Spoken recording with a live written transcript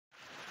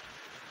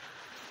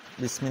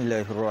بسم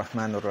الله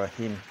الرحمن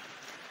الرحیم.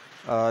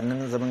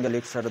 نن زمونږ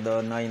لیکچر د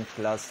 9th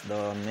کلاس د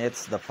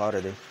میتھس د پاره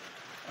دی.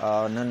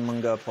 نن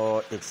مونږ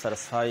په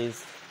ایکسرسایز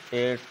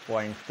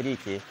 8.3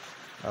 کې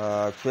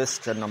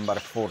کوېسچن نمبر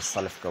 4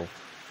 سالف کوو.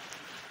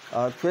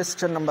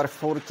 کوېسچن نمبر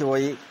 4 کې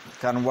وایي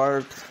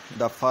convert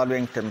the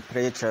following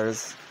temperatures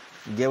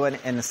given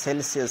in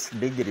Celsius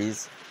degrees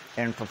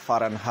into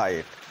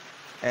Fahrenheit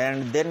and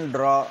then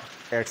draw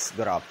its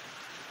graph.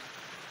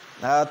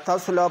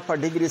 تاسو له په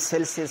ډیګري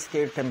سیلسیس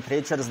کې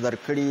ټمپریچرز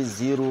درکړي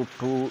 0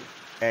 2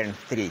 and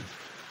 3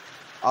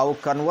 او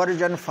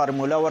کنورژن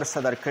فارمولا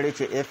ورسره درکړي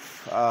چې F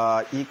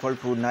equal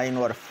to 9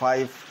 or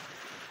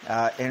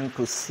 5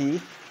 into C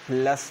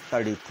plus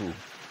 32.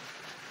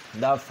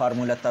 دا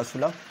فارمولا تاسو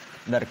له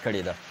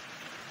درکړي ده.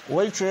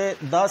 وایي چې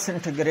دا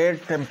سنټیګریډ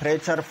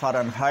ټمپریچر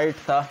فارنهایټ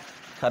ته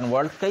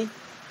کنورټ کوي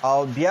او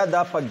بیا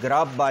دا په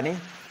ګراف باندې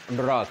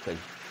ډرا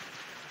کوي.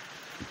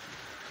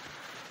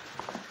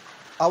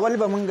 اول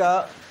به مونږه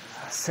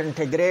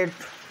سنټیګریډ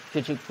کې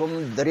چې کوم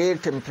درې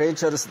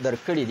ټمپریچرز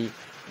درکړي دي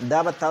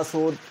دا به تاسو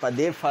په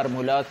دې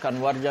فارمولا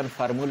کنورژن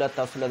فارمولا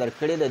تاسو له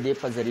درکړي د دې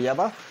په ذریعه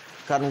به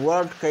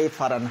کنورټ کوي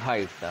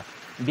فارنهایټ ته.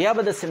 بیا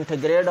به د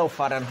سنټیګریډ او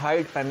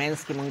فارنهایټ په منځ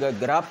کې مونږ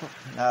ګراف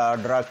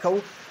ډرا کوو.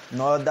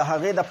 نو د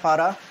هغې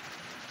دپاره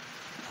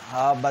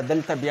به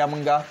دلته بیا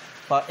مونږه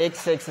په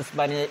ایکس ایکسس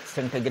باندې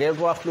سنټیګریډ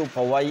واخلو،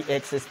 په وای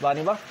ایکسس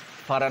باندې به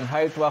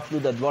فارنهایټ واخلو،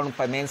 د دواړو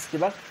په منځ کې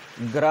به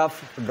ګراف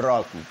ډرا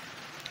کړو.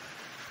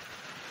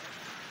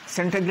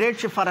 سنټیګریډ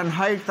چې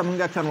فارنهایټ ته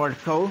مونږه کنورټ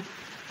کوو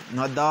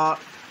نو دا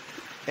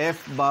اف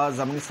به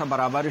زموږ سره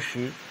برابر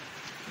شي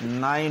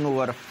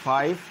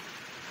 9/5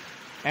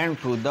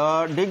 انټو د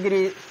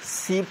ډیګري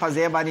سی په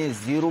ځای باندې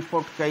 0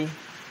 پوټ کوي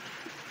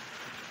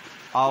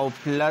او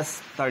پلس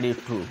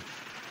 32.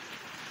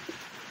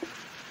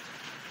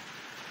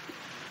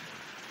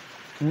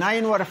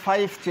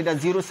 9/5 چې د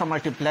 0 سره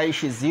ملټیپلای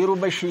شي 0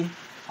 به شي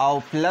او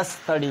پلس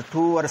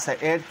 32 ورسره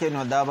ایډ کوي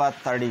نو دا به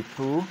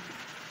 32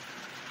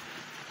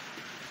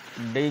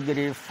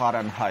 ډیګري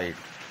فارنهایټ.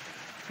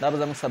 دا به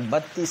زموږ سره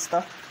 32 ته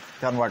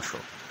کنورټ شو.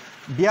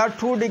 بیا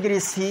 2 ډیګري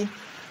سی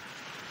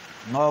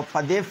نو په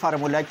دې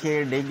فارمولا کې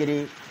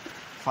ډیګري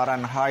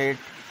فارنهایټ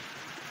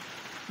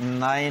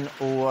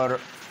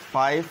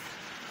 9/5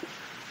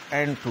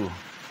 انټو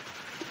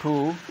 2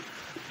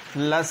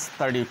 پلس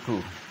 32.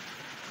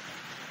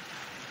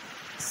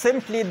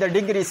 سمپلی د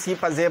ډیګري سی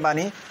په ځای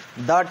باندې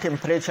دا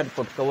ټمپریچر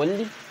پټ کول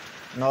دي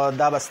نو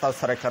دا به ستاسو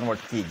سره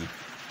کنورټ کیږي.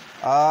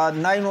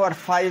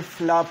 9/5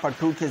 لا په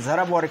 2 کې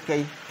ضرب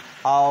ورکوي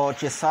او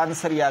چې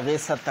سانسر یا هغې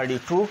سره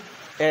 32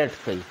 ایډ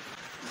کوي.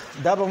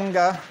 دا به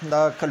مونږه د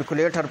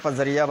کلکولیټر په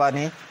ذریعه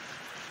باندې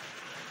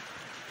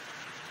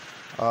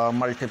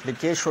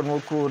ملټیپلیکیشن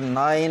وکړو.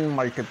 9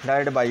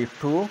 ملټیپلایډ بای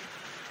 2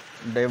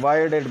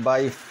 ډیوایډډ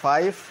بای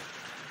 5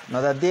 نو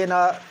د دې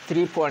نه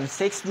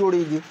 3.6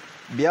 جوړیږي.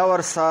 بیا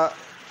ورسره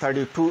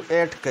 32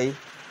 ایډ کوي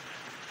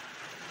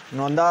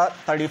نو دا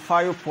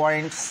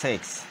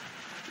 35.6.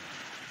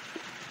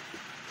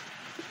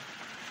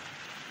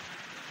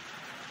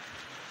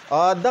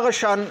 دغه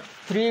شان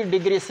 3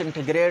 ډیګري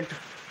سنټیګریډ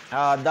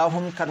دا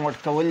هم کنورټ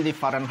کول دي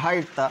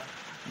فارنهایټ ته.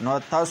 نو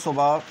تاسو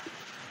به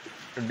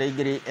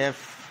ډیګري اف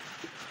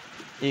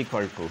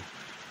ایکول ټو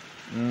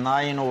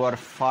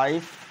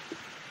 9/5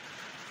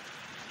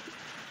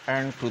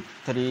 انټو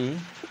 3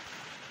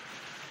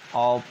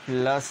 او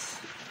پلس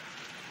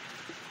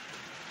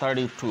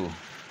 32.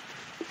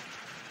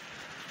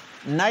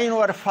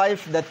 9/5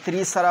 د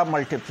 3 سره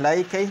ملټیپلای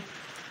کوي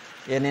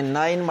یعنی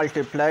 9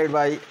 ملټیپلایډ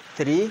بای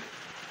 3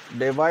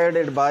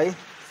 divided by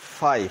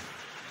 5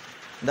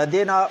 د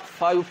دې نه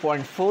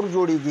 5.4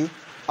 جوړیږي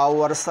او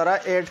ورسره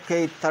ایډ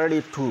کوي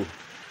 32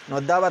 نو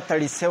دا به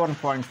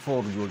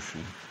 37.4 جوړ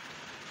شي.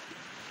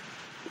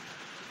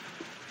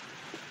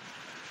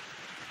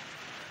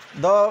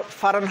 د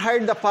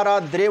فارنهایټ دپاره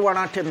درې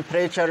وړه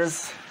ټمپریچرز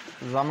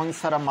زموږ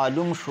سره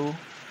معلوم شو.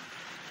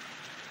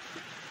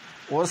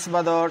 اوس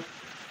به د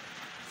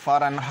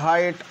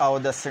فارنهایټ او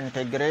د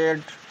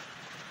سنټیګریډ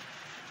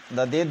د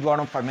دې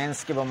دواړو په منځ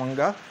کې به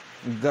مونږه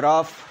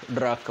ګراف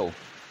ډرا کوو.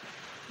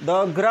 د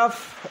ګراف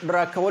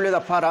ډرا کولو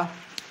لپاره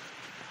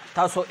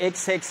تاسو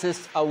ایکس ایکسس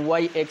او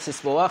وای ایکسس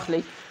به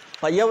واخلئ.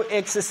 په یو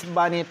ایکسس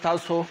باندې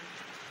تاسو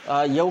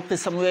یو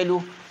قسم ویلو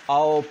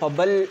او په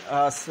بل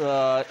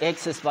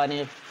ایکسس باندې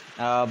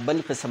بل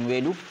قسم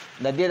ویلو.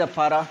 د دې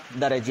لپاره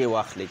درجې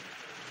واخلئ.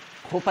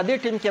 خو په دې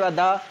ټیم کې به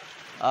دا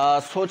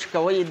سوچ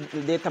کوئ،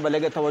 دې ته به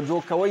لږه توجه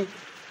کوئ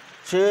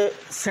چې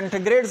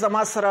سنټیګریډ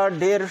زما سره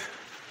ډېر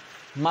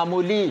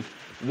معمولی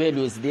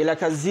ویلیوز دی،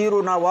 لکه 0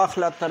 نه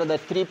واخله تر د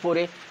 3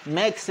 پورې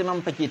میکسیمم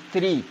پکې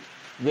 3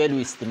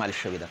 ویلیو استعمال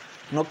شوی ده.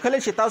 نو کله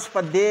چې تاسو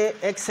په دې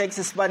ایکس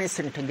ایکسس باندې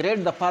سنټیګریډ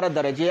دپاره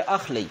درجې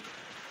اخلئ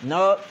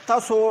نو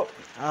تاسو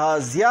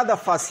زیاده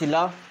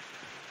فاصله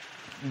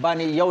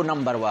باندې یو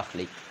نمبر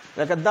واخلئ.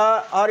 لکه دا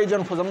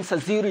آریجن خو زموږ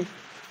سره 0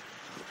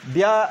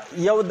 بیا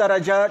یو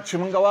درجه چې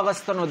مونږ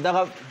واغسته نو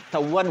دغه ته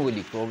 1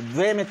 ولیکو،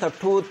 دویمې ته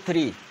 2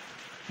 3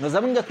 نو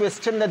زمونږ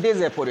کوېسچن د دې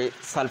ځای پورې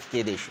سالف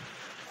کیدی شي.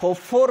 خو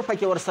 4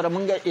 پکې ورسره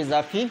مونږ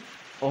اضافي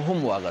هم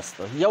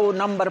واغسته، یو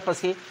نمبر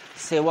پسې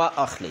سیوا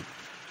اخلي.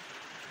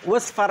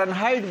 اوس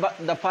فارنهایټ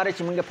د پاره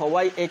چې موږ په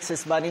وای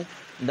اکسس باندې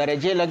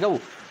درجې لګو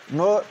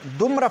نو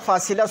دومره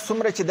فاصله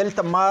څومره چې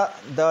دلته ما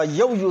د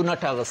یو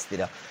یونټ اغستې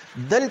ده،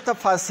 دلته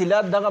فاصله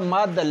دغه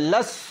ما د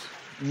 10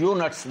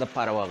 یونټس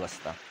دپاره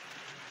واغسته.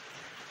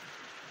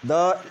 د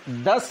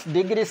 10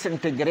 ډیګري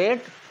سنټیګریډ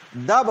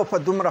دا به په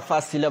دومره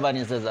فاصله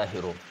باندې زه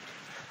ظاهروم.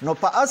 نو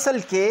په اصل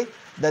کې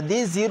د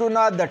دې 0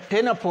 نه د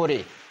 10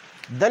 پورې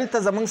دلته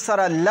زموږ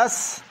سره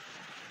 10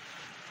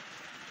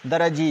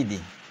 درجې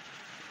دي.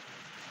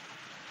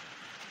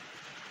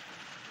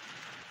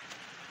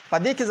 په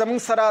دې کې زموږ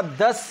سره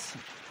 10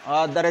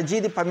 درجې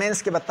دي. په منځ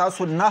کې به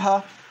تاسو 9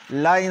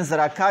 لاینز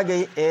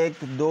راکاږئ، 1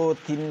 2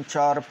 3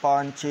 4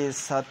 5 6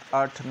 7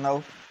 8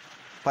 9.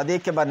 په دې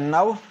کې به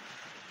 9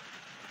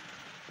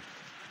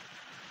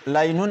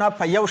 لاینونه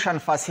په یو شان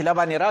فاصله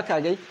باندې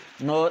راکاږئ.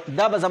 نو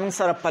دا به زموږ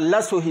سره په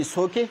 10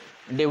 حصو کې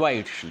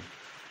ډیوایډ شي.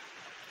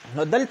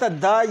 نو دلته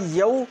دا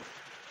یو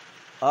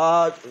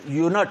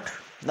یونټ،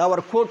 دا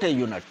ورکوټه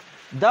یونټ،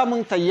 دا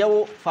موږ ته یو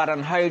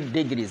فارنهایټ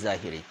ډیګري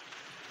ظاهري.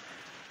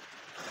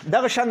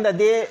 دغه شان د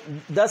دې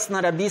 10 نه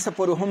 20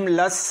 پورې هم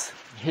 10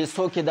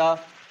 حصو کې دا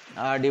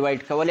ډیوایډ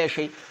کولی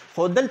شي.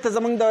 خو دلته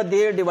زموږ د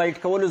دې ډیوایډ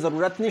کولو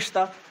ضرورت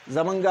نشته.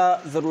 زموږ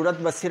ضرورت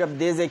به صرف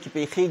دې ځای کې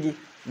پیښیږي.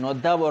 نو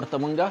دا ورته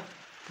موږ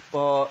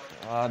په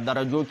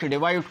درجو کې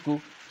ډیوایډ کړو.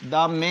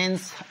 دا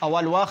مینس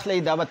اول واخلئ،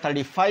 دا به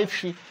 35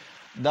 شي.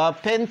 د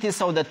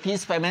 35 او د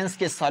 30 په منځ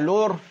کې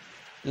 4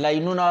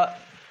 لاینونه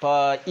په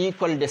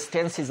ایکول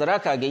ډسټنسز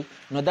راکاږئ.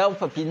 نو دا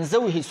په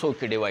 15 حصو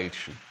کې ډیوایډ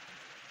شي.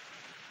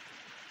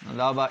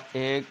 دا به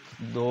 1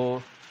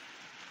 2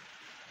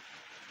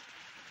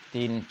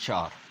 3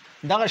 4.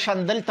 دغه شان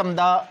دلته هم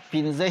دا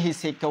 15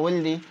 حصې کول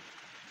دي.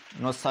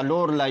 نو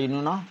 4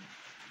 لاینونه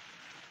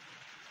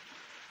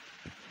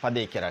په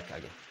دې کې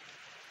راکاږئ.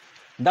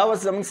 دا اوس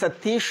زموږ سره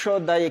 30 شو.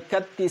 دا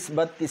 31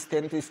 32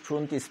 33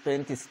 34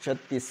 35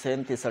 36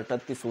 37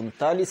 38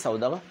 39 او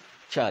دغه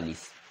 40.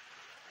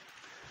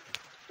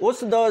 اوس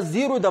د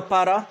 0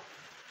 دپاره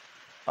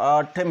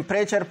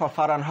ټمپریچر په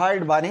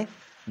فارنهایټ باندې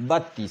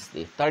 32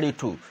 دی،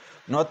 32.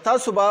 نو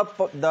تاسو به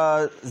د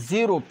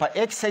 0 په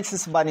ایکس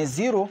اکسس باندې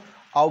 0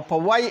 او په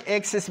وای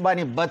اکسس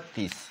باندې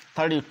 32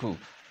 32.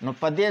 نو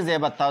په دې ځای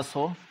به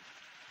تاسو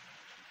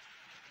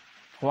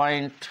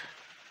پوینټ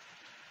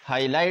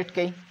هایلایټ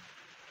کړئ.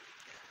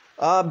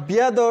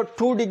 بیا د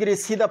 2 ډیګري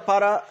سی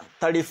دپاره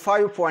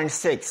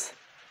 35.6.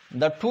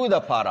 د 2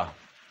 دپاره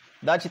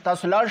دا چې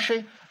تاسو لاړ شئ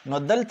نو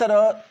دلته د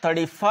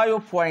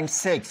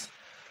 35.6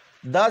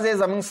 دا ځای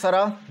زموږ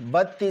سره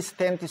 32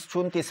 33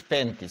 34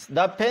 35.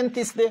 دا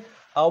 35 دی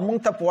او موږ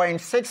ته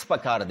 0.6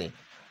 پکار دی.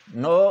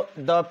 نو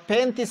د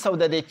 35 او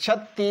د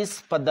 36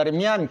 په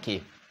درمیان کې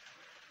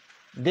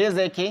دې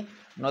ځای کې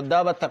نو دا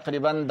به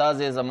تقریبا دا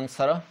ځای زموږ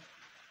سره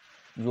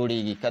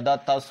جوړیږي. که دا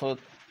تاسو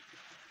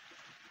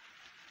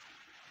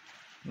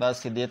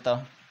داسې دی ته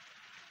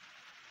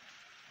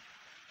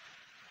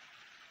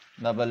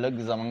دا به لږ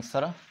زموږ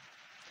سره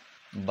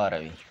بره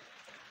وي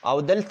او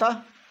دلته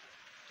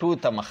 2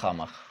 ته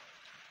مخامخ.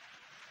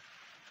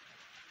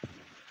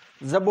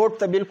 زه بوټ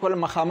ته بالکل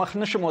مخامخ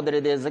نشم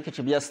ودرېدی ځکه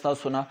چې بیا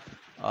ستاسو نه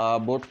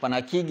بوټ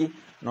پناه کیږي.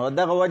 نو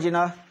دغه وجې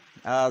نه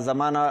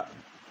زمانه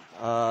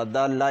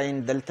دا لاین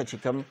دلته چې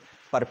کوم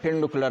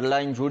پرپینډیکولر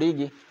لاین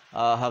جوړیږي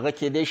هغه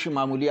کیدی شي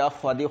معمولي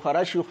اخوا دېخوا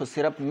راشي. خو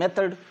صرف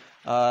میتډ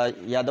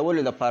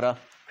یادولو لپاره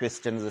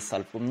کوېسچنز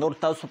سالو کوم. نور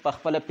تاسو په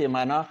خپله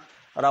پیمانه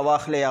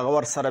راواخلئ، هغه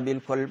ورسره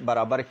بالکل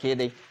برابر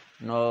کیدی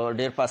نو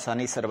ډېر په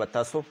اسانۍ سره به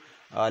تاسو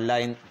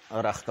لاین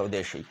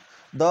راښکودی شئ.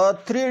 د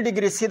 3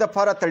 ډیګري سی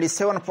دپاره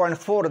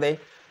 37.4 دی.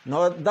 نو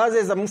دا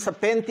ځای زموږ څه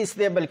 35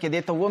 دی، بلکې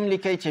دې ته وم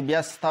لیکئ چې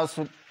بیا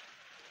ستاسو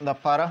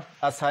دپاره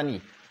اساني.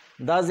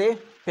 دا ځای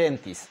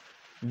 35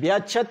 بیا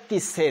 36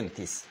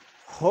 37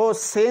 خو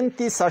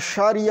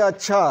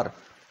 37.4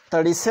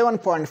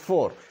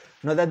 37.4.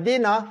 نو د دې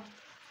نه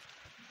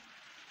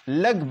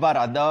لږ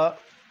بره د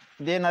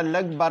دې نه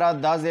لږ بره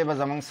دا ځای به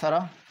زموږ سره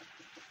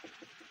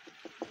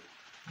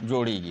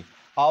جوړیږي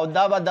او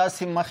دا به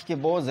داسې مخکې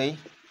بوځئ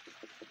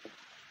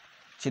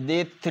چې دې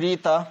 3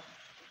 ته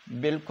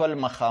بالکل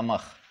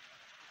مخامخ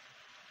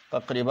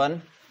تقریبا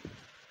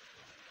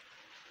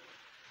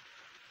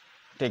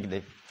ټیک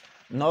دی.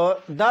 نو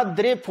دا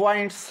 3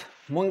 پوینټس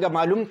مونږ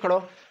معلوم کړو.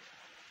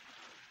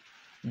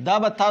 دا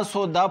به تاسو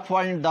دا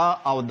پوینټ دا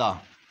او دا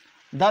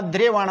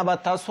 3 واړه به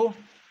تاسو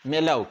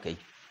میلاو کوئ.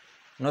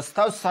 نو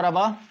ستاسو سره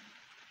به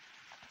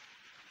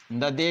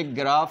د دې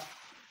ګراف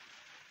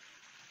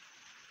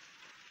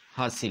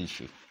حاصل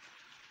شي.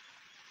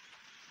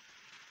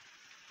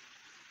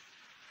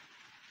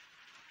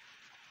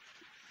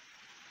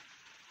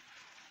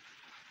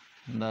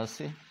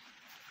 داسې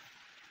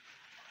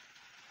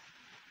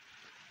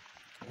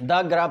دا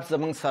ګراف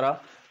زموږ سره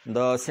د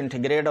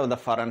سنټیګریډ او د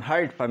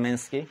فارنهایټ په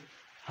منځ کې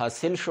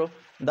حاصل شو.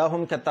 دا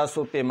هم که تاسو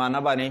پیمانه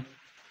باندې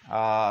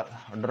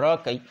ډرا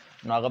کوئ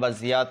نو هغه به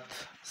زیات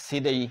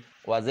سیده وي،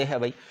 واضحه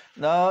وي.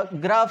 د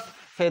ګراف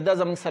فایده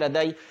زموږ سره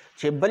دی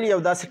چې بل یو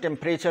داسې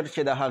ټمپریچر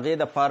چې د هغې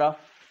دپاره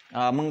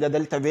موږ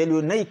دلته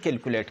ویلیو نه یې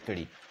کیلکولیټ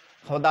کړي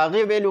خو د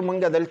هغې ویلو موږ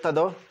دلته د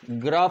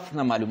ګراف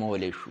نه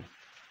معلومولی شو.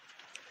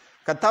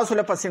 که تاسو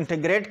له په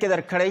سینټیګریډ کې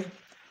درکړی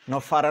نو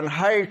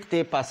فارنهایټ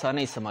ته په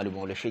اسانۍ سره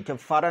معلومولی شي. که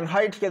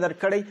فارنهایټ کې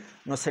درکړی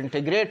نو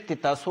سینټیګریډ ته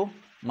تاسو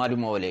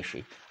معلومولی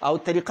شي. او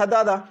طریقه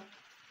دا ده،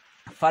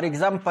 فار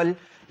ایگزامپل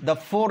د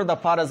 4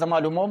 دپاره زه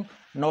معلوموم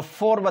نو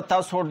 4 به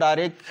تاسو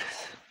ډایرکټ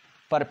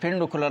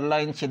پرپینډیکولر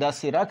لاین چې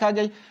داسې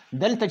راکاږئ،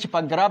 دلته چې په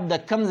ګراف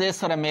د کم ځای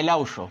سره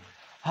میلاو شو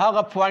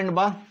هغه پوینټ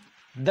به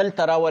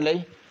دلته راولئ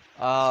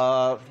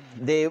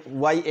د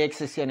وای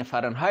ایکسس یعنی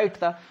فارنهایټ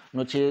ته.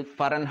 نو چې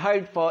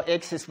فارنهایټ په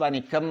ایکسس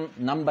باندې کم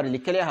نمبر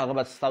لیکلی هغه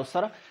به ستاسو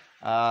سره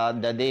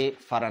د دې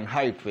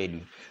فارنهایټ ویلو.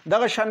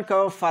 دغه شان که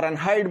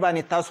فارنهایټ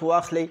باندې تاسو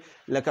واخلئ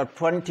لکه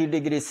 20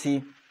 ډیګري سی،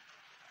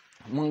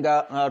 مونږ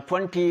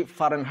 20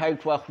 فارنهایټ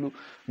واخلو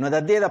نو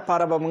د دې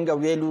لپاره به مونږ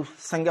ویلو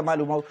څنګه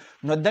معلومو.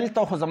 نو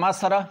دلته خو زما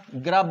سره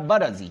ګراف به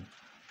راځي،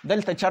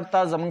 دلته چېرته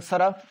زموږ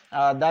سره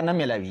دا نه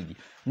میلاویږي،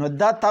 نو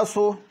دا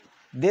تاسو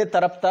دې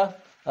طرف ته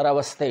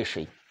راوستی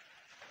شئ.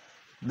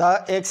 دا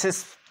ایکسس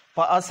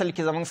په اصل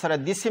کې زموږ سره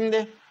داسې هم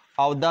دی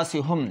او داسې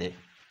هم دی،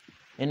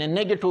 یعنی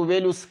نیګیټیو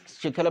ویلوز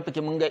چې کله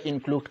پکې مونږ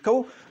انکلوډ کوو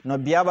نو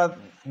بیا به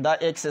دا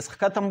ایکسس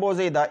ختم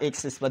بوځئ، دا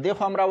ایکسس به دې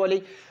خوا هم راولئ.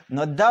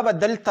 نو دا به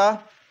دلته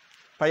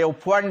په یو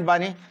پوینټ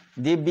باندې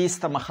دې بیس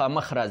ته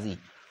مخامخ راځي.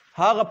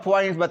 هغه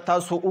پوینټ به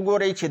تاسو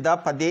وګورئ چې دا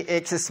په دې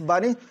ایکسس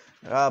باندې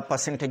په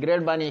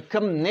سینټیګریډ باندې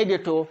کم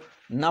نیګیټیو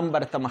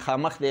نمبر ته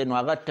مخامخ دی، نو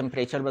هغه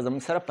ټمپریچر به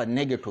زموږ سره په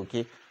نیګیټیو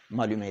کې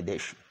معلومېدی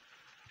شي.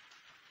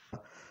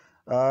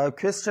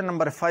 Question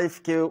number 5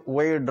 کې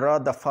وایي draw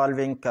the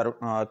following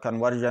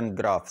conversion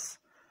graphs.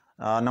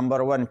 Number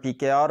 1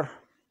 PKR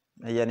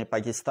یعنی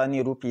پاکستانی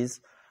روپیز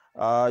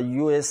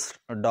US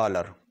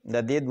ډالر، د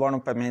دې دواړو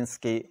په منځ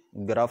کې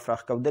ګراف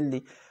راښکودل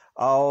دي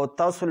او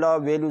تاسو له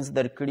ویلوز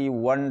درکړي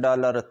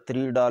 $1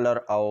 $3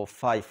 او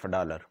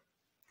 $5.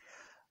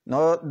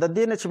 نو د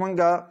دې نه چې موږ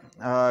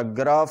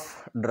ګراف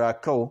ډرا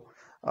کوو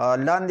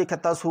لاندې که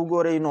تاسو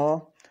وګورئ نو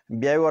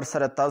بیا یې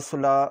ورسره تاسو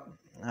له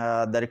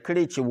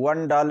درکړي چې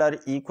 $1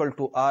 equal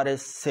to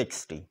RS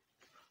 60.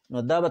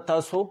 نو دا به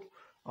تاسو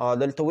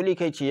دلته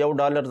ولیکئ چې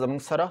 $1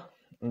 زموږ سره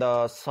د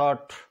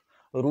 60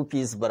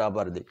 روپیز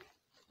برابر دی.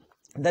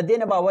 د دې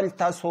نه به اول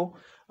تاسو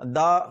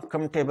دا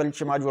کم ټیبل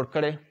چې ما جوړ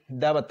کړی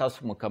دا به تاسو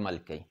مکمل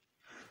کړئ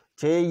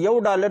چې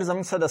 $1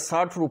 زموږ سره د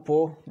 60 روپو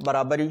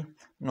برابري،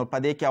 نو په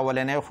دې کې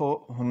اولنی خو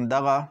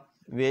همدغه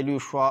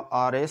ویلیو شوه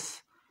RS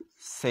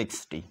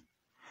 60.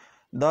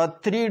 د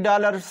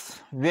 $3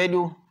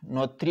 ویلیو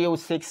نو 3 او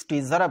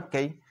 60 ضرب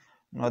کوي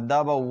نو دا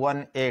به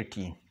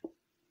 180،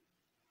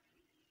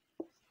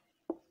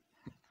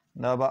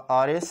 دا به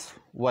RS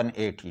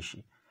 180 شي.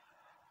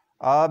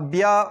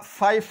 بیا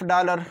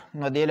 $5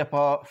 نو دې له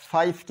په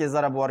 5 کې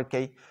ضرب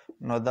ورکوي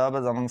نو دا به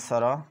زموږ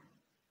سره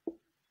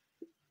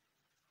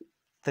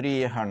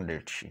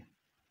 300 شي.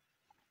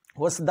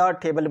 اوس دا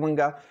ټیبل موږ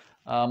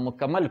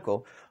مکمل کو.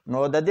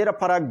 نو د دې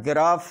لپاره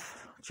ګراف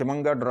چې موږ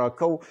ډرا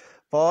کوو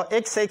په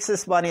ایکس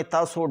ایکسس باندې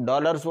تاسو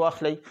ډالرز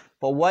واخلئ،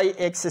 په وای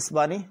ایکسس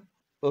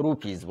باندې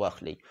روپیز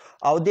واخلئ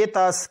او دې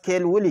ته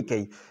سکیل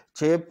ولیکئ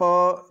چې په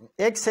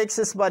ایکس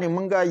ایکسس باندې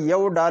موږ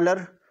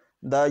 $1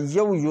 د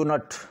یو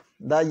یونټ،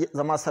 دا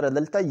زما سره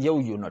دلته یو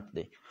یونټ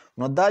دی،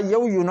 نو دا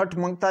یو یونټ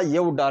موږ ته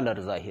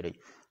 $1 ظاهروي.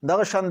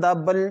 دغه شان دا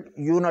بل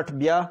یونټ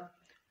بیا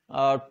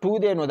 2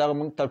 دی نو دغه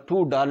موږ ته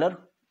 $2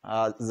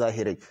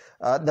 ظاهروي.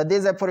 د دې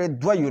ځای پورې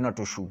 2 یونټ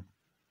شو،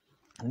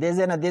 دې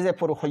ځای نه دې ځای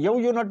پورې خو یو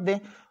یونټ دی،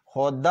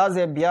 خو دا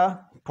ځای بیا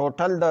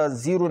ټوټل د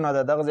 0 نه د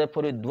دغه ځای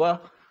پورې 2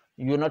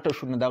 یونټ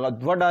شو، نو دغه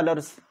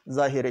 $2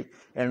 ظاهروي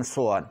اینډ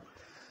سو آن.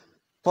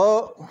 په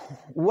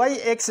وای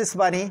ایکسس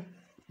باندې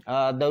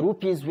د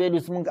روپیز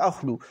ویلیوز موږ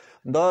اخلو.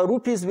 د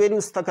روپیز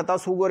ویلیوز ته که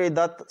تاسو وګورئ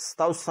دا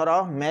ستاسو سره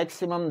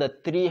میکسیمم د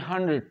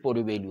 300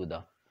 پورې ویلیو ده.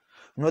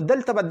 نو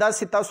دلته به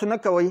داسې تاسو نه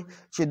کوئ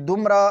چې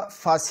دومره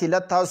فاصله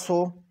تاسو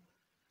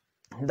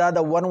دا د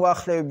 1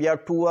 واخلئ بیا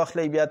 2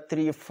 واخلئ بیا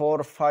 3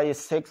 4 5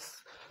 6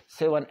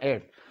 7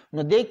 8.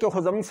 نو دې کې خو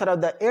زموږ سره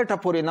د 8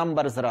 پورې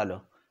نمبرز راله،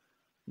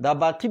 دا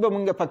باقي به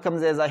موږ په کم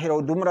ځای ظاهر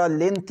او دومره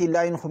لینتي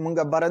لاین خو موږ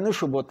بره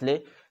نشو بوتلی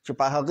چې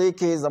په هغې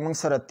کې زموږ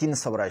سره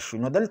 300 راشي.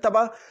 نو دلته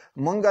به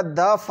موږ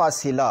دا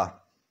فاصله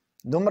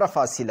دومره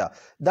فاصله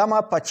دا ما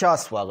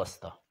 50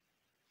 واغسته،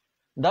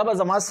 دا به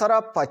زما سره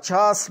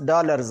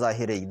 $50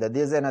 ظاهروي. د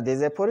دې ځای نه دې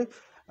ځای پورې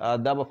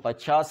دا به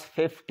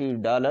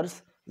 $50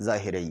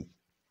 ظاهروي.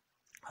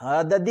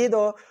 د دې د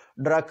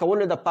ډرا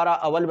کولو دپاره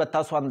اول به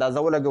تاسو اندازه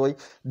ولګوئ.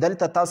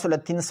 دلته تاسو له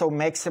 300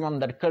 میکسیمم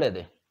درکړی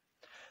دی،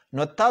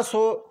 نو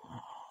تاسو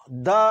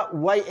دا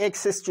وای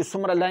ایکسس چې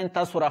څومره لاین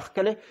تاسو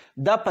راښکلی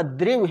دا په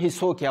 3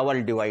 حصو کې اول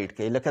ډیوایډ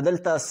کړئ، لکه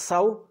دلته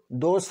 100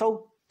 200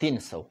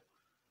 300.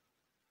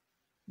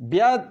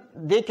 بیا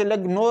دې کې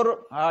لږ نور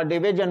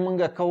ډیویژن موږ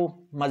کوو،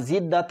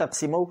 مزید دا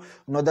تقسیمو.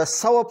 نو د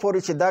 100 پورې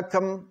چې دا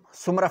کم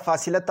څومره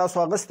فاصله تاسو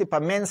اغوستې په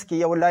مینس کې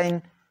یو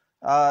لاین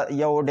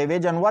یو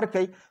ډیویژن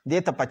ورکئ، دې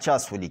ته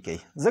 50 ولیکئ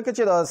ځکه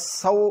چې د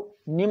 100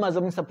 نیمه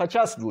زموږ څخه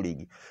 50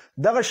 جوړیږي.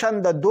 دغه شان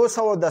د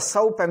 200 او د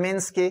 100 په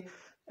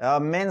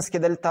مینس کې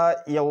دلته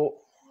یو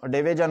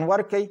ډیویژن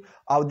ورکئ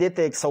او دې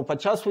ته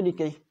 150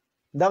 ولیکئ.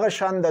 دغه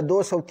شان د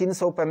 200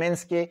 300 په منځ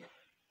کې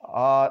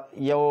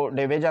یو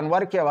ډیویژن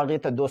ورکړي او هغې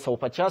ته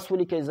 250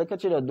 ولیکئ ځکه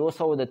چې د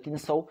 200 او د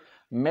 300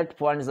 میډ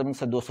پوینټ زموږ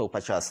څه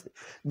 250 دی.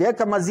 بیا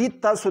که مزید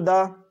تاسو دا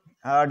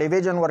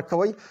ډیویژن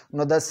ورکوئ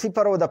نو د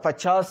 0 او د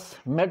 50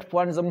 میډ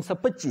پوینټ زموږ څه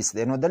 25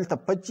 دی، نو دلته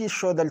 25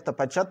 شو، دلته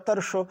 75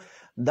 شو،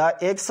 دا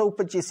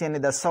 125 یعنې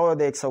د 100 او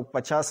د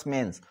 150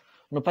 منځ.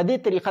 نو په دې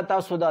طریقه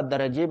تاسو دا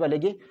درجې به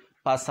لګې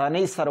په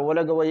اسانۍ سره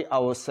ولګوئ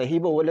او صحیح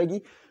به ولګي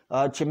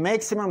چې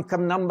میکسیمم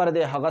کم نمبر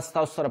دی هغه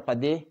ستاسو سره په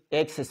دې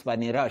ایکسس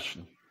باندې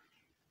راشي.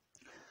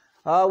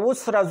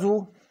 اوس راځو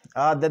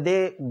د دې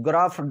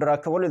ګراف ډرا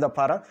کولو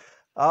دپاره.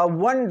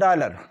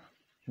 $1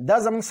 دا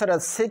زموږ سره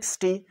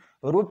 60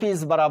 روپیز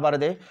برابر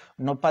دی.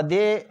 نو په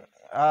دې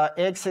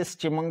ایکسس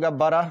چې مونږ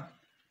بره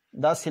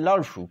داسې لاړ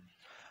شو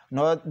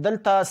نو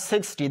دلته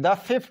 60 دا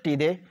 50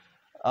 دی،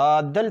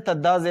 دلته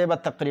دا ځای به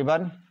تقریبا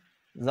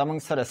زموږ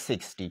سره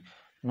 60،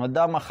 نو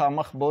دا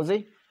مخامخ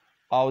بوځئ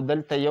او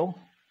دلته یو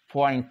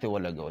پوینټ ته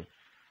ولګوئ،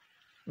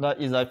 دا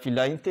اضافي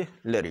لاین ته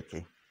لرې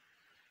کړئ.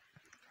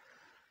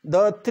 د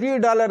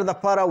 $3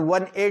 دپاره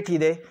 180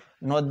 دی،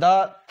 نو دا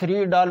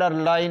 $3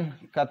 لاین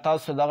که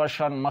تاسو دغه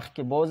شان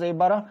مخکې بوځئ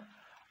بره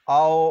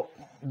او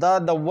دا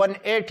د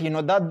 180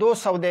 نو دا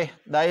 200 دی،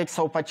 دا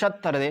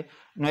 175 دی،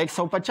 نو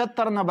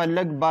 175 نه به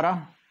لږ بره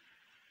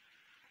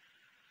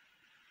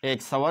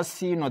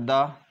 180 نو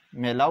دا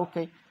میلاو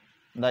کوئ،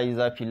 دا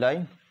اضافي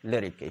لاین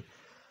لرې کوئ.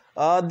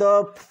 د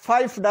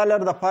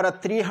 $5 دپاره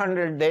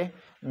 300 دی،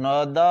 نو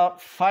دا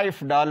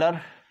 $5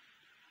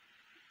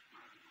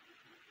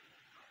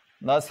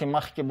 داسې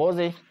مخکې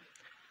بوځئ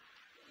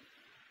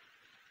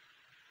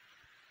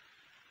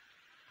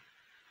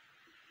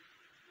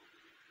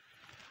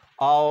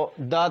او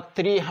دا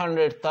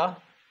 300 ته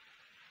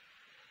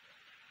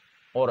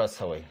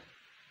ورسوئ،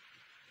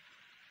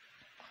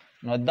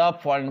 نو دا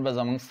پوینټ به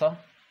زموږ سره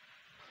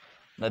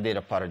د دې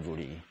لپاره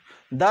جوړیږي.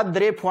 دا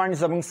 3 پوینټ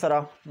زموږ سره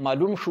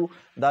معلوم شو.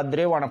 دا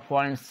 3 واړه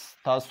پوینټس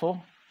تاسو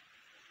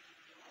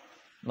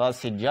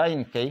داسې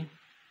جاین کوئ،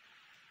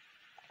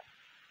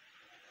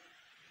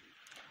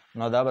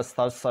 نو دا به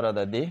ستاسو سره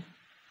د دې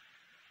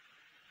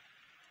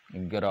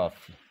ګراف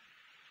وي.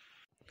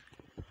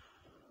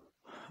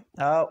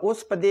 اوس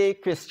په دې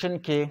کوېسچن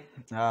کې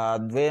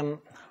دویم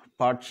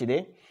پارټ چې دی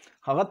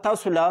هغه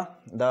تاسو له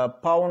د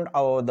پاونډ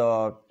او د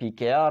پی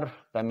کې آر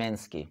په منځ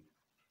کې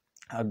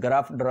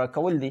ګراف ډرا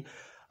کول دي.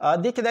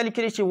 دې کې دا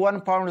لیکلي چې 1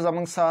 پاونډ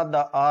زموږ سره د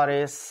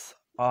RS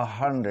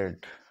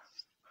 100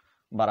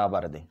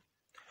 برابر دی.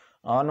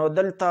 نو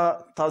دلته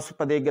تاسو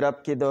په دې ګراف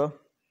کې د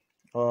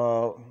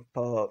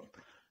په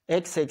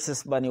ایکس ایکسس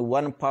باندې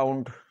 1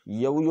 پاونډ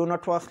یو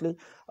یونټ واخلي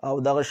او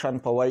دغه شان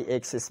په وای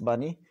ایکسس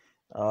باندې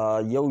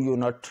یو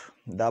یونټ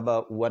دا به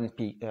 1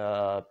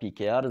 پی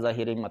کې آر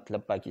ظاهري،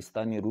 مطلب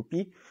پاکستانی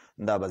روپی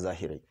دا به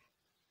ظاهري.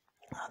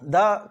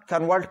 دا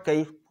کنورټ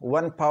کوي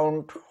 1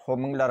 پاونډ خو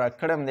موږ له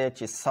راکړم دی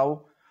چې 100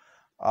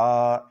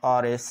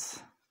 RS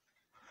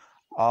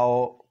او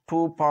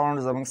 2 پاونډ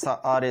زموږ سره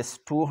RS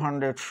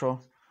 200 شو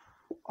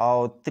او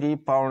 3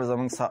 پاونډ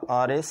زموږ سره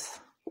RS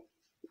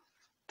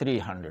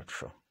 300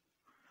 شو.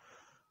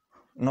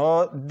 نو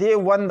دې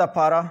 1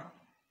 دپاره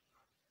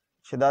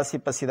چې داسې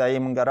په سیدایي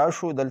موږ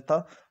راشو دلته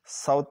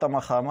 100 ته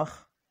مخامخ،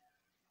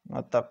 نو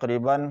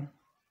تقریبا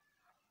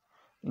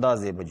دا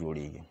ځای به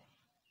جوړیږي.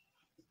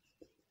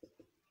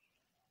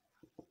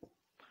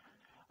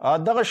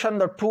 دغه شان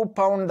د 2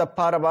 پاونډ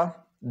دپاره به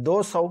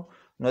 200،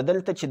 نو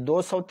دلته چې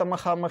 200 ته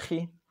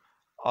مخامخي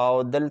او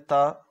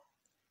دلته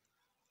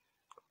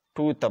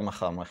 2 ته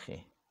مخامخي،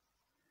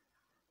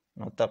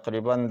 نو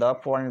تقریبا دا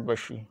پوینټ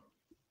بشي.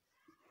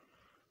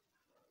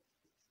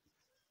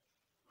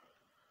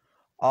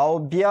 او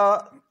بیا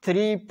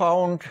 3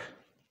 پاونډ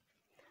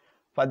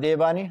په دې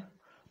باندې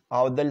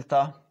او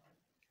دلته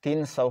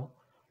 300،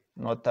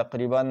 نو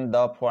تقریبا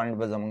دا پوینټ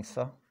به زموږ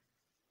سره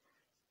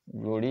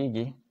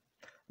جوړیږي.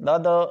 دا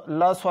د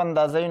لاسو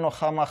اندازې نو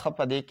خامخا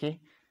په دې کې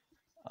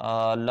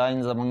لاین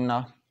زموږ نه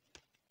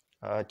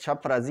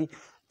چپ راځي.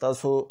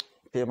 تاسو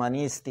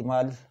پیمانې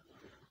استعمال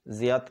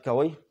زیات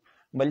کوئ،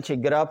 بل چې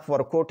ګراف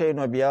ورکوټئ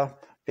نو بیا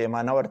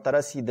پیمانه ورته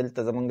رسي.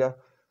 دلته زموږ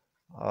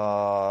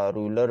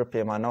رولر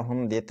پیمانه هم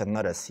دې ته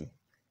نه رسي،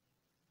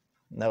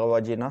 دغه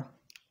وجې نه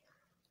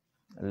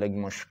لږ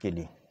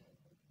مشکلي.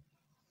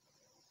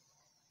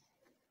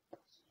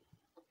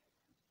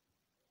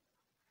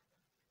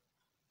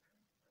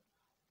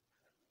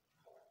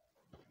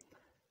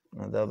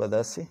 نو دا به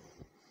داسې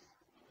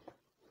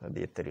په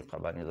دې طریقه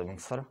باندې زموږ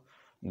سره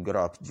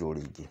ګراف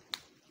جوړیږي.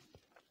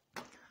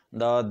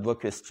 دا 2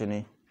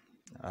 کوېسچنې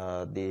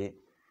د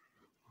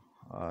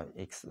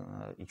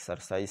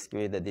ایکسرسایز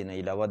کې د دې نه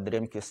علاوه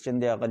 3م کوېسچن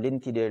دی، هغه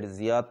لینتي ډېر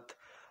زیات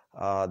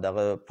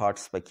دغه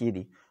پارټس پکې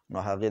دي، نو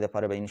هغې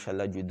دپاره به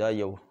انشاءالله جدا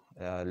یو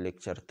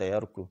لیکچر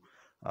تیار کړو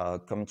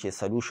کوم چې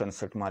سلوشن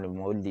سیټ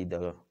معلومول دي د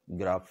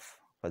ګراف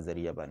په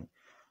ذریعه باندې.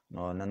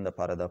 نو نن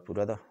دپاره دا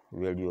پوره ده.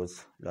 ویډیوز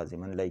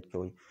لازما لایک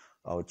کوئ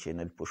او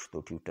چینل پشتو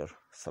ټیوټر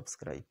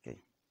سبسکرایب کوئ.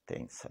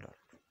 تھینکس.